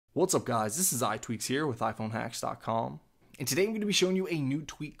What's up guys, this is iTweaks here with iPhoneHacks.com, and today I'm going to be showing you a new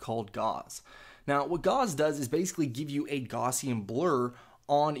tweak called Gauss. Now what Gauss does is basically give you a Gaussian blur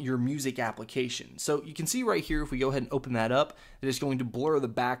on your music application. So you can see right here, if we go ahead and open that up, that it's going to blur the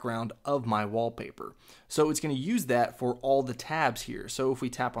background of my wallpaper. So it's going to use that for all the tabs here. So if we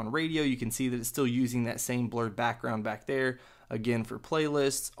tap on radio, you can see that it's still using that same blurred background back there. Again, for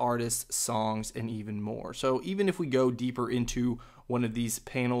playlists, artists, songs, and even more. So even if we go deeper into one of these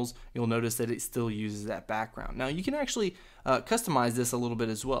panels, you'll notice that it still uses that background. Now you can actually customize this a little bit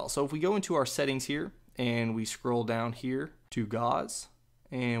as well. So if we go into our settings here and we scroll down here to Gauss,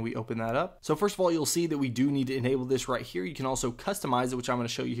 and we open that up. So first of all, you'll see that we do need to enable this right here. You can also customize it, which I'm going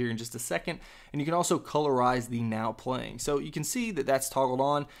to show you here in just a second. And you can also colorize the now playing. So you can see that that's toggled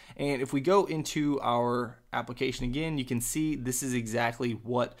on. And if we go into our application again, you can see this is exactly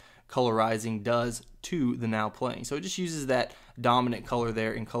what colorizing does to the now playing. So it just uses that dominant color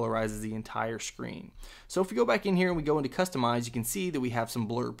there and colorizes the entire screen. So if we go back in here and we go into customize, you can see that we have some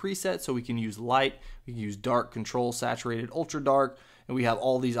blur presets. So we can use light, we can use dark, control, saturated, ultra dark, and we have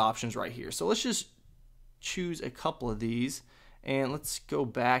all these options right here. So let's just choose a couple of these and let's go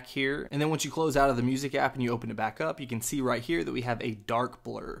back here. And then once you close out of the music app and you open it back up, you can see right here that we have a dark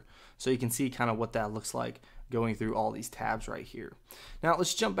blur. So you can see kind of what that looks like going through all these tabs right here. Now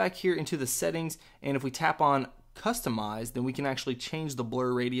let's jump back here into the settings, and if we tap on customize, then we can actually change the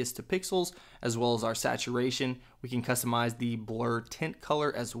blur radius to pixels as well as our saturation. We can customize the blur tint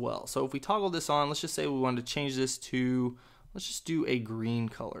color as well. So if we toggle this on, let's just say we wanted to change this to, let's just do a green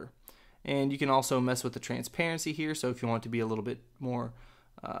color. And you can also mess with the transparency here. So if you want it to be a little bit more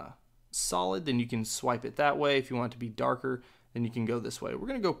solid, then you can swipe it that way. If you want it to be darker, then you can go this way. We're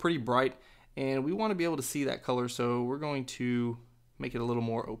going to go pretty bright, and we want to be able to see that color, so we're going to make it a little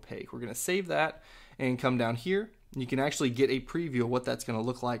more opaque. We're going to save that and come down here. You can actually get a preview of what that's going to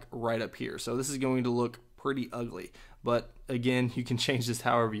look like right up here. So this is going to look pretty ugly, but again, you can change this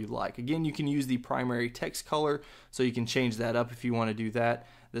however you like. Again, you can use the primary text color, so you can change that up if you want to do that.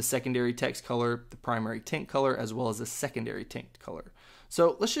 The secondary text color, the primary tint color, as well as the secondary tint color.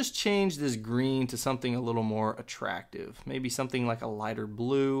 So let's just change this green to something a little more attractive, maybe something like a lighter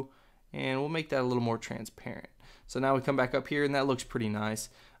blue, and we'll make that a little more transparent. So now we come back up here and that looks pretty nice.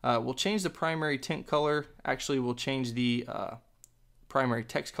 We'll change the primary tint color. Actually, we'll change the primary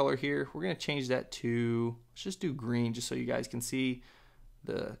text color here. We're going to change that to, let's just do green just so you guys can see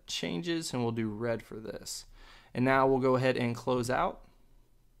the changes, and we'll do red for this. And now we'll go ahead and close out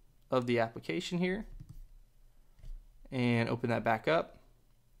of the application here and open that back up,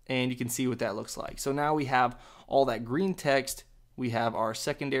 and you can see what that looks like. So now we have all that green text, we have our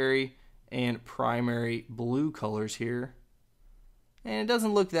secondary and primary blue colors here, and it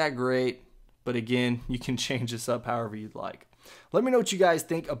doesn't look that great, but again, you can change this up however you'd like. Let me know what you guys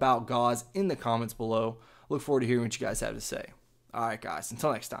think about Gauss in the comments below. Look forward to hearing what you guys have to say. Alright guys,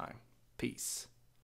 until next time, peace.